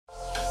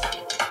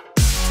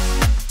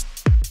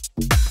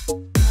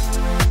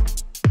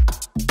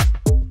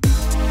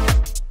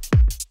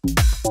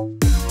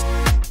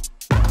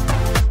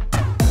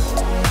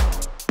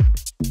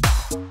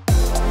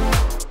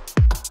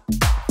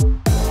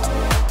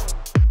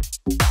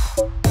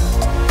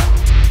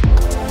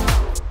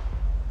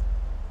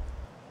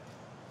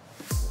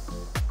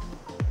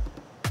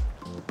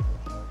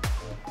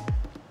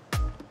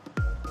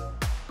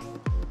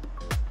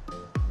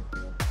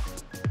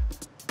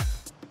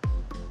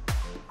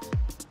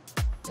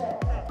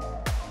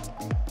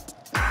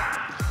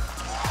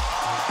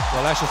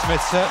Well,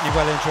 Asher-Smith certainly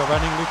well into her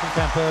running.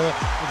 Lukenkamper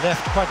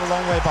left quite a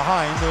long way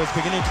behind, though it's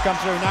beginning to come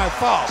through now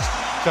fast.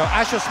 So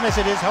Asher-Smith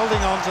it is,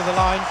 holding on to the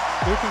line.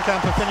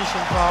 Lukenkamper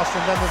finishing fast,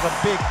 and then there's a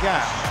big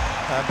gap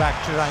back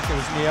to, I think it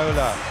was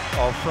Niola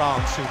of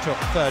France who took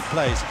third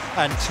place.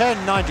 And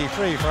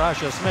 10.93 for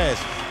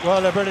Asher-Smith.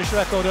 Well, the British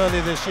record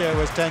earlier this year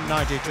was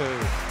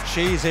 10.92.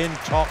 She's in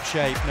top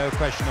shape, no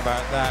question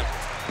about that.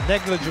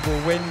 Negligible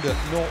wind at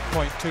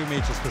 0.2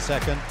 meters per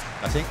second.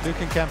 I think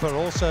Lukenkamper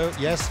also,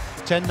 yes,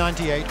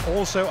 10.98,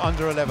 also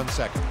under 11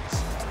 seconds.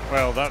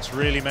 Well, that's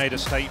really made a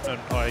statement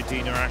by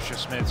Dina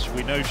Asher-Smith.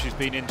 We know she's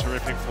been in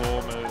terrific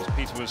form, as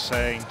Peter was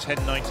saying,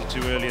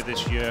 10.92 earlier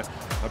this year,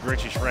 a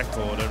British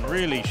record, and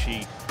really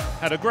she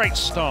had a great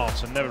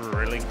start and never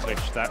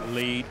relinquished that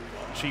lead.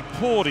 She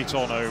poured it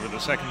on over the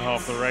second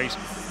half of the race.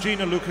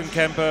 Gina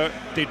Lukenkamper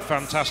did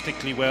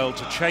fantastically well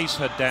to chase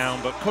her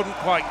down, but couldn't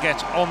quite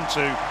get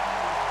onto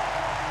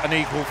an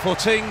equal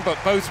footing, but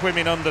both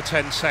women under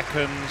 10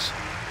 seconds.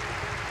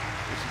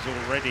 This is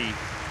already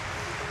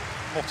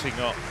hotting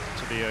up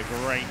to be a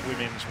great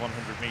women's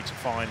 100-metre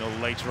final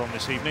later on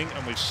this evening,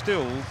 and we've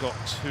still got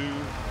two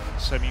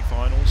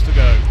semi-finals to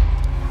go.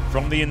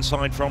 From the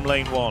inside, from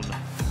lane one,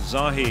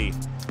 Zahi,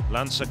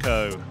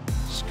 Lansako,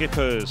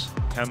 Skippers,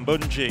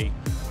 Kambunji,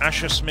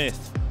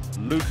 Asher-Smith,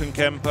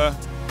 Lukenkamper,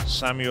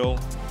 Samuel,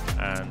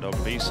 and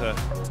Ogbisa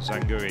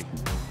Zanguri.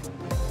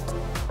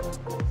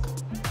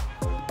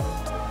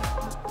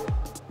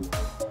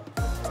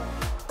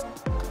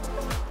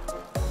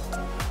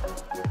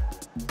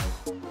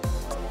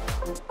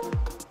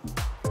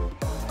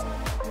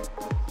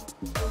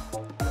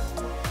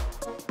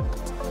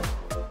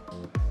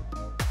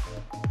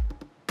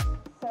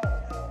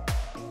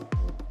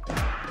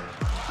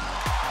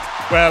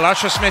 Well,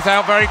 Asher-Smith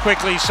out very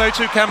quickly, so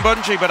too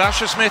Kambunji, but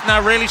Asher-Smith now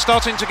really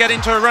starting to get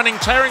into her running,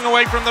 tearing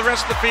away from the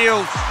rest of the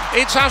field.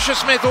 It's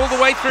Asher-Smith all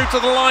the way through to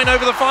the line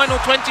over the final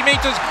 20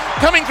 metres,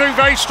 coming through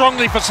very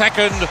strongly for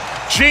second.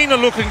 Gina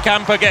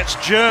Lukenkamper gets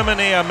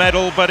Germany a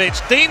medal, but it's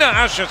Dina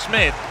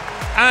Asher-Smith.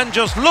 And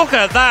just look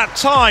at that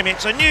time,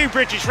 it's a new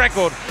British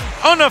record,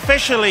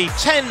 unofficially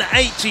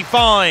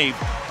 10.85,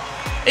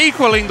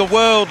 equaling the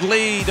world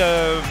lead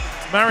of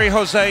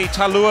Marie-José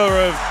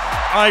Talua of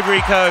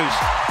Ivory Coast.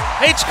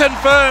 It's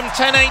confirmed,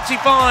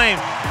 10.85.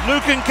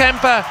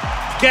 Lukenkamper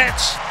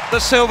gets the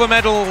silver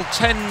medal,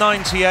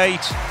 10.98.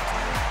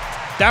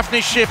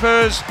 Daphne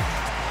Schippers,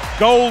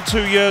 gold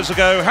 2 years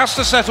ago, has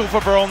to settle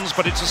for bronze,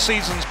 but it's a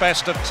season's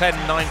best of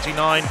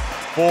 10.99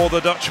 for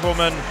the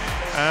Dutchwoman.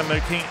 And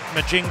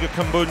Majinga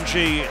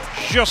Kambunji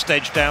just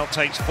edged out,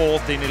 takes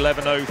fourth in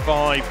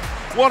 11.05.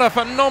 What a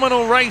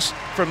phenomenal race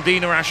from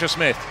Dina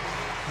Asher-Smith.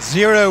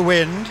 Zero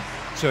wind.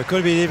 So it could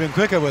have been even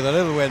quicker with a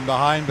little wind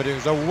behind, but it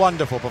was a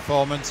wonderful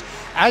performance.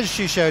 As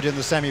she showed in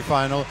the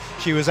semi-final,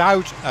 she was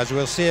out, as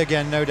we'll see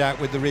again, no doubt,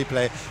 with the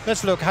replay.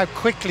 Let's look how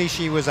quickly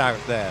she was out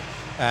there.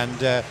 And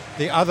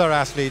the other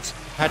athletes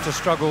had to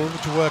struggle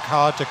to work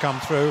hard to come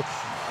through.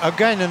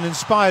 Again, an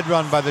inspired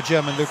run by the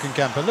German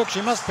Lukenkamper. Look,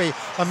 she must be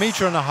 1.5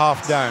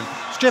 meters down.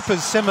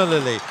 Strippers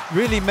similarly,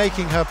 really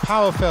making her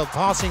power felt,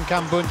 passing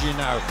Kambunji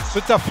now.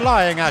 With the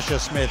flying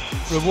Asher-Smith,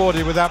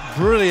 rewarded with that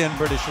brilliant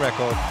British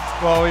record.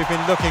 Well, we've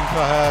been looking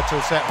for her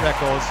to set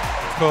records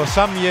for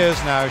some years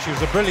now. She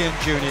was a brilliant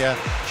junior.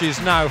 She's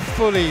now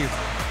fully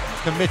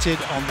committed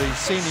on the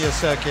senior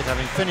circuit,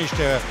 having finished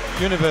her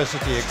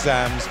university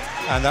exams.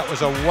 And that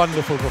was a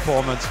wonderful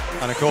performance.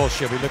 And of course,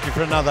 she'll be looking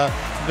for another,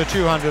 the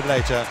 200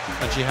 later,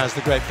 and she has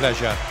the great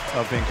pleasure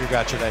of being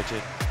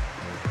congratulated.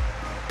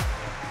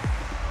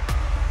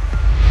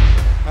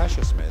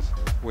 Asher-Smith,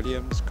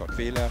 Williams,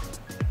 Kotvila,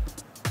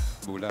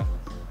 Muller,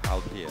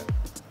 Alpier.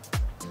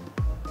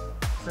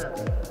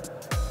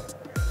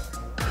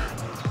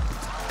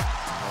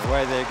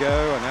 Away they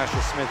go, and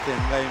Asher-Smith in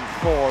lane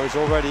 4 is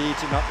already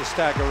eating up the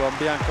stagger on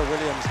Bianca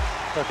Williams,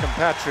 her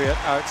compatriot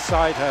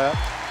outside her.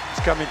 It's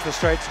coming to the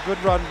straights. A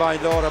good run by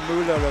Laura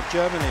Müller of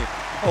Germany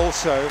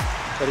also,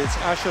 but it's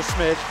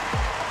Asher-Smith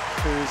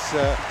who's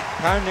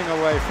pounding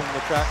away from the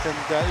track, and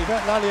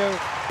Yvette Lalliot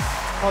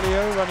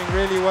running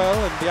really well,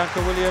 and Bianca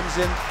Williams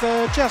in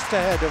third, just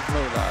ahead of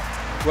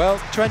Müller. Well,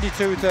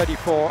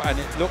 22.34, and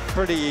it looked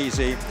pretty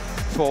easy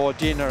for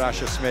Dina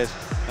Asher-Smith,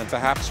 and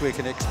perhaps we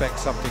can expect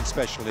something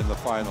special in the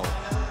final.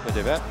 But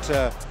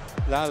Yvette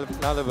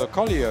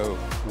Lalliot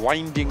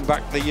winding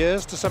back the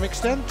years to some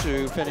extent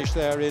to finish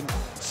there in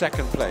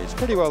second place.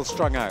 Pretty well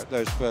strung out,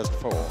 those first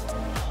four.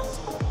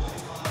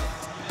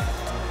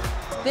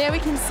 There we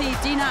can see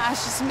Dina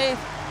Asher-Smith.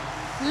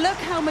 Look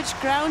how much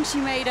ground she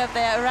made up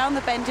there around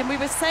the bend. And we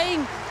were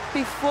saying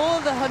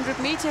before the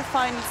 100-meter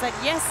finals that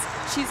yes,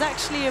 she's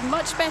actually a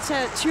much better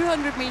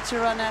 200-meter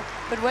runner.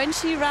 But when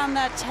she ran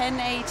that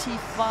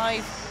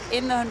 10.85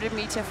 in the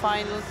 100-meter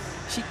final,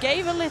 she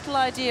gave a little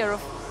idea of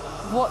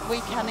what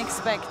we can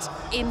expect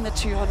in the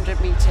 200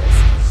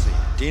 meters.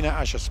 Dina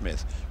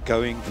Asher-Smith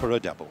going for a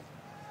double.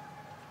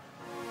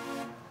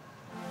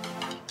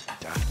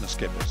 Daphne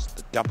Schippers,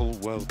 the double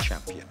world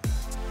champion.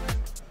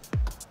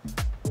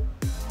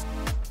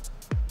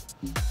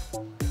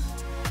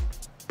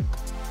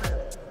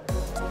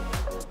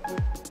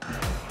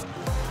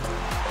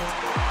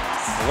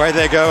 Away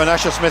they go, and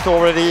Asher-Smith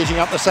already eating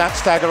up the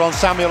stagger on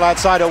Samuel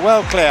outside her,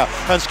 well clear,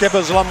 and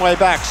Skipper's a long way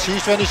back. She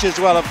finishes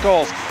well, of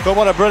course, but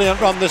what a brilliant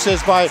run this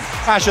is by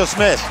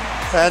Asher-Smith.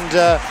 And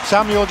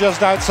Samuel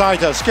just outside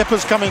her.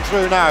 Skipper's coming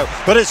through now,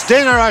 but it's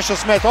Dina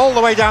Asher-Smith all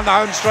the way down the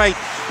home straight.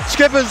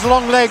 Skipper's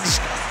long legs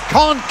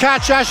can't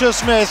catch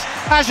Asher-Smith.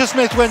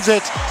 Asher-Smith wins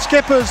it.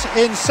 Skipper's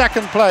in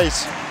second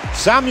place.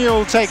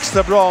 Samuel takes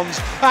the bronze,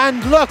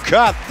 and look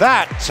at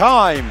that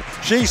time.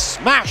 She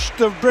smashed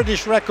the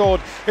British record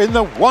in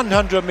the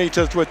 100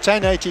 metres with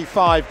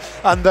 10:85,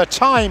 and the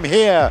time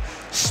here,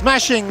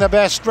 smashing the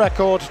best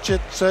record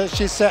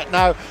she's set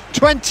now,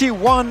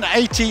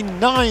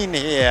 21:89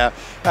 here.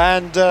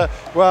 And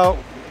well,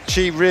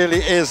 she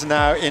really is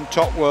now in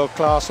top world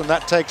class, and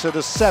that takes her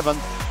to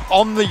 7th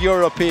on the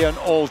European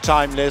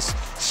all-time list.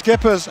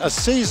 Skipper's a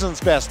season's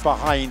best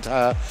behind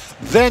her,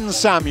 then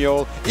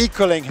Samuel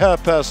equaling her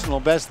personal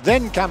best,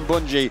 then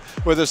Kambundji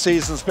with a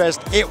season's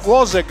best. It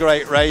was a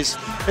great race.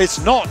 It's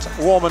not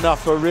warm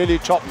enough for really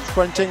top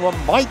sprinting, one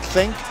might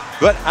think,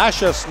 but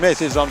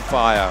Asher-Smith is on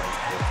fire.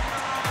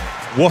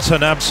 What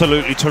an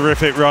absolutely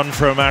terrific run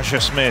from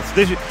Asher-Smith.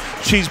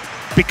 She's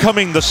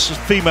becoming the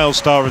female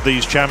star of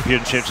these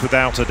championships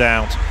without a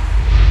doubt.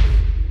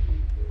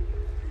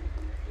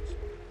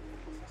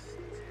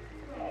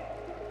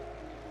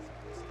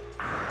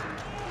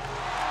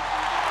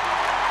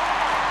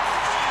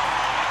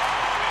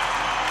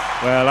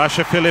 Well,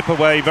 Asher Philipp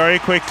away very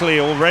quickly,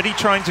 already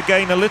trying to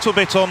gain a little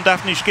bit on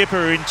Daphne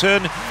Schipper, who in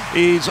turn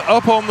is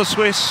up on the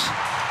Swiss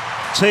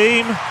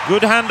team.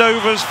 Good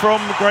handovers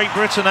from Great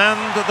Britain and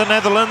the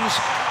Netherlands.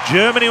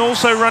 Germany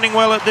also running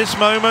well at this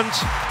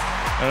moment.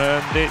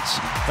 And it's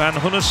Van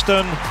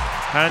Hunnesten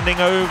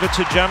handing over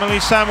to Jamali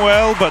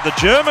Samuel, but the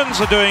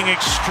Germans are doing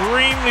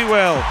extremely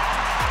well.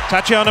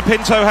 Tatiana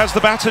Pinto has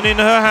the baton in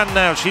her hand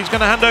now. She's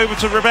going to hand over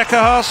to Rebecca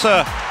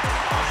Haase.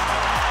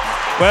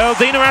 Well,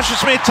 Dina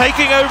Asher-Smith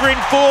taking over in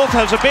 4th,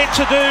 has a bit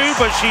to do,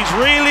 but she's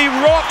really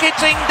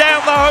rocketing down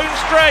the home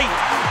straight.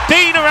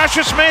 Dina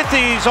Asher-Smith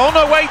is on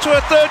her way to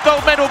her 3rd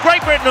gold medal.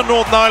 Great Britain and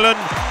Northern Ireland,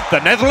 the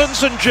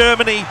Netherlands and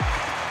Germany.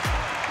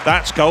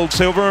 That's gold,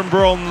 silver and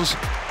bronze.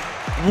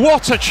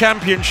 What a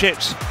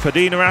championships for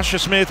Dina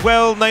Asher-Smith.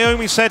 Well,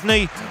 Naomi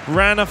Sedney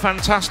ran a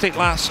fantastic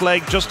last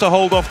leg just to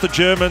hold off the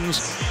Germans,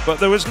 but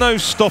there was no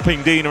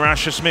stopping Dina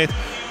Asher-Smith,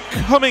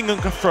 coming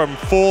from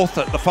 4th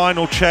at the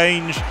final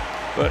change.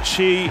 But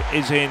she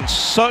is in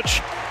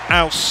such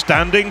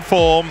outstanding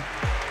form,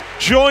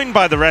 joined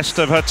by the rest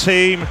of her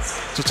team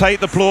to take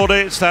the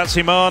plaudits. That's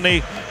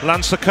Imani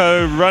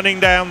Lansako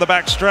running down the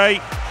back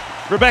straight.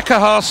 Rebecca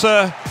Haase,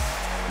 a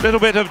little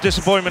bit of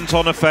disappointment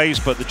on her face,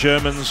 but the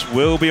Germans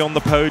will be on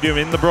the podium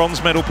in the bronze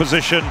medal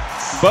position.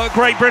 But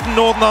Great Britain,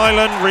 Northern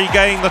Ireland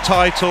regain the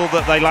title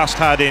that they last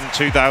had in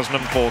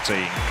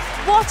 2014.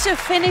 What a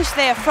finish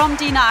there from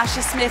Dina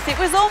Asher-Smith. It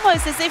was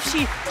almost as if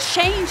she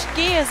changed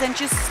gears and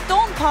just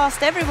stormed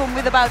past everyone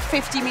with about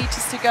 50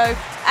 metres to go.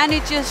 And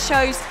it just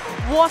shows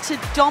what a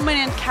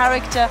dominant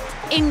character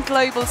in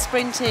global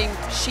sprinting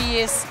she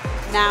is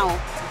now.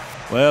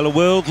 Well, a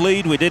world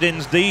lead. We did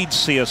indeed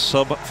see a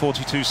sub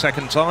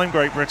 42-second time.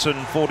 Great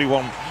Britain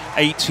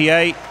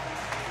 41.88.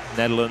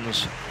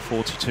 Netherlands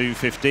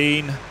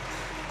 42.15.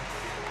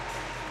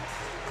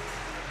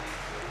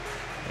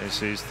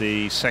 This is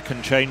the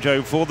second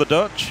changeover for the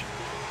Dutch.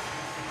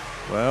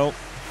 Well,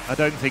 I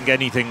don't think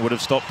anything would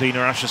have stopped Dina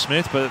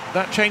Asher-Smith, but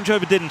that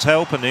changeover didn't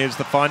help, and here's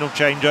the final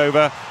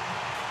changeover.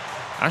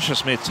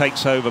 Asher-Smith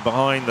takes over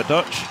behind the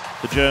Dutch,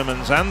 the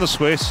Germans and the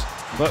Swiss,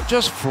 but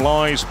just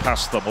flies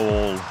past them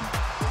all.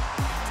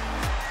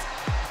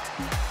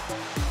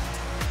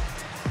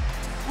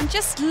 And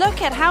just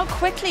look at how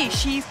quickly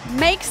she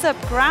makes up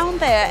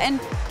ground there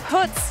and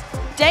puts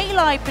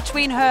daylight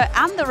between her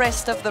and the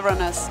rest of the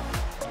runners.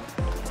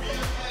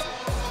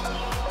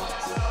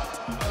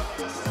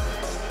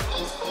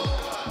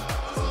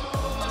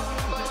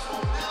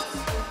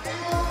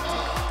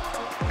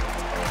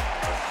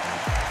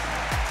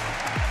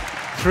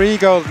 Three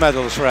gold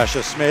medals for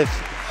Asher-Smith,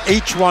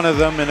 each one of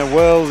them in a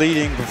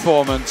world-leading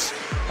performance,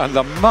 and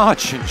the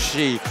margin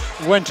she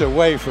went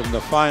away from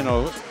the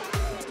final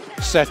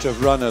set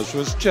of runners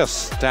was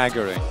just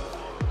staggering.